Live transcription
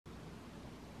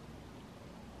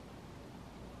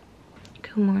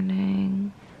Good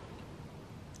morning.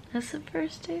 It's the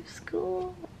first day of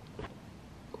school.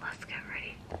 Let's get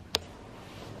ready.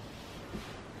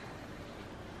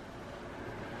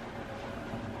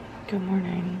 Good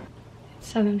morning.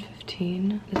 It's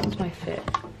 7:15. This is my fit.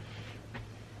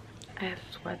 I have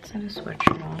sweats and a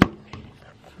sweatshirt on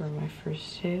for my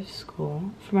first day of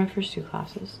school, for my first two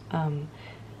classes.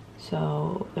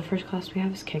 So the first class we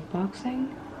have is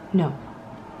kickboxing. No,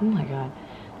 oh my god.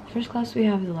 The first class we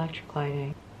have is electric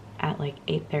lighting at like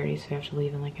 8:30, so we have to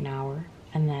leave in like an hour.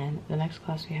 And then the next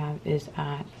class we have is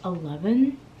at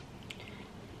 11,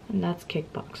 and that's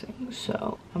kickboxing.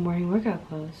 So I'm wearing workout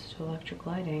clothes to electric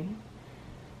lighting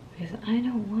because I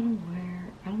don't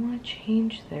want to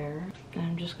change there. And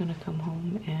I'm just gonna come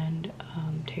home and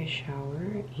take a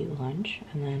shower, eat lunch,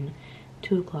 and then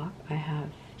 2 o'clock I have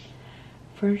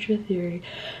furniture theory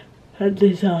and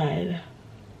design.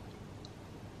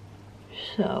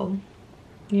 So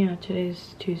yeah,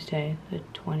 today's Tuesday, the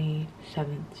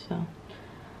 27th, so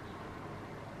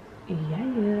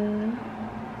yeah.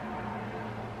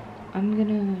 I'm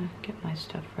gonna get my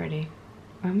stuff ready.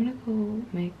 I'm gonna go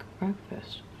make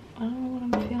breakfast. I don't know what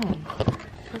I'm feeling.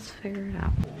 Let's figure it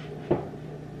out.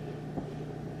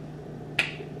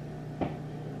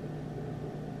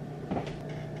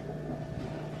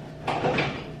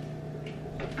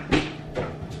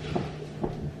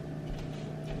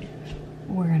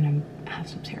 We're gonna have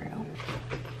some cereal.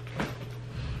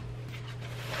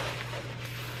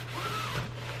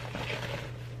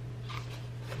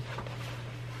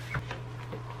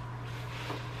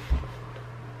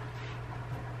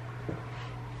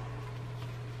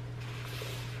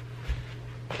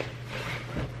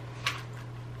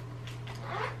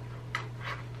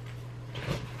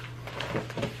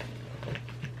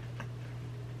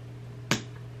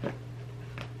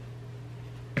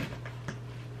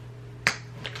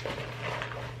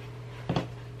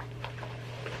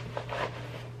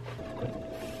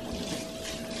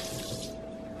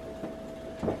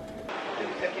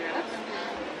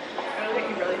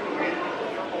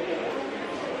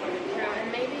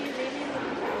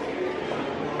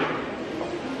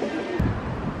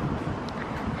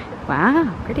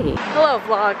 Wow, pretty. Hello,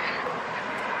 vlog.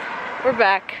 We're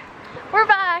back. We're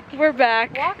back. We're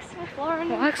back. Walks with Lauren.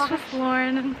 Walks with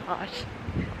Lauren and Posh.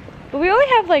 But we only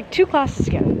have like 2 classes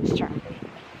together this term.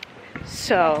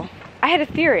 So I had a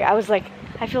theory. I was like,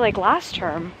 I feel like last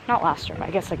term, not last term, I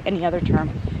guess like any other term,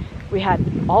 we had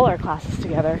all our classes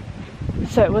together.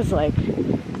 So it was like,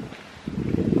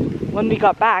 when we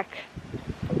got back,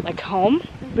 like home,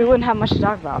 we wouldn't have much to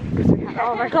talk about because we had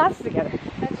all of our classes together.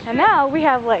 And now we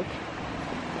have like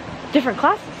different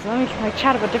classes, so we can like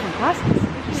chat about different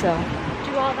classes. So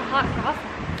Do all the hot gossip.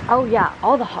 oh yeah,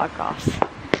 all the hot goss.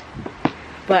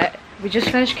 But we just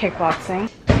finished kickboxing.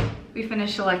 We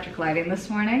finished electric lighting this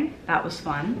morning. That was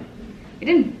fun. We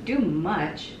didn't do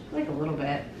much, like a little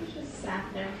bit. We just sat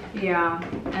there. Yeah,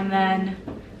 and then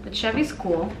the Chevy's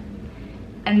cool.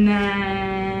 And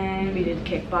then we did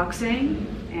kickboxing,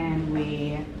 and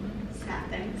we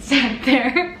sat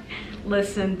there,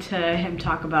 listened to him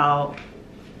talk about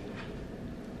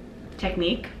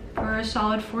technique for a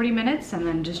solid 40 minutes, and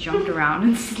then just jumped around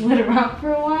and slid around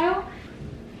for a while.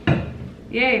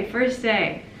 Yay, first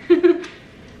day.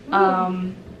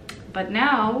 But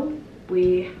now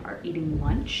we are eating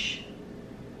lunch.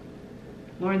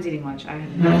 Lauren's eating lunch. I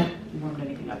haven't warmed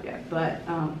anything up yet, but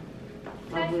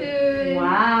lovely. Food.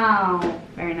 Wow,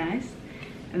 very nice.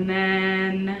 And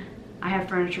then I have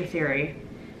furniture theory,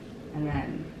 and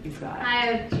then he's got. I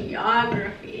have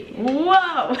geography.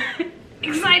 Whoa,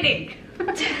 exciting.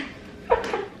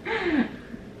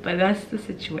 But that's the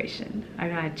situation. I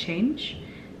gotta change,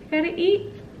 I gotta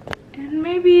eat, and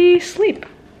maybe sleep.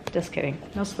 Just kidding,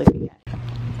 no sleeping yet.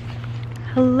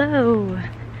 Hello,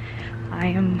 I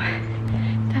am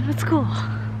done with school.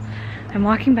 I'm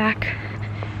walking back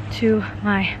to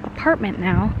my apartment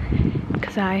now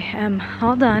because I am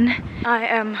all done. I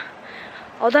am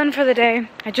all done for the day.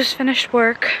 I just finished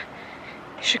work.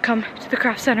 You should come to the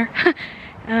craft center.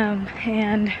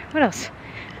 And what else?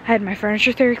 I had my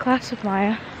furniture theory class with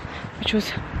Maya, which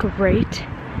was great.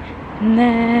 And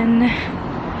then,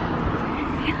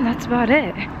 yeah, that's about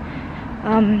it.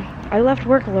 I left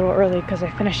work a little early because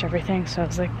I finished everything, so I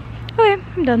was like, okay,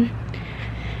 I'm done.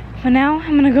 But now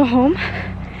I'm gonna go home,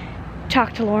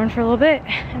 talk to Lauren for a little bit,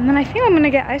 and then I think I'm gonna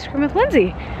get ice cream with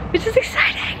Lindsay, which is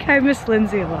exciting. I miss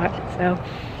Lindsay a lot, so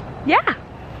yeah.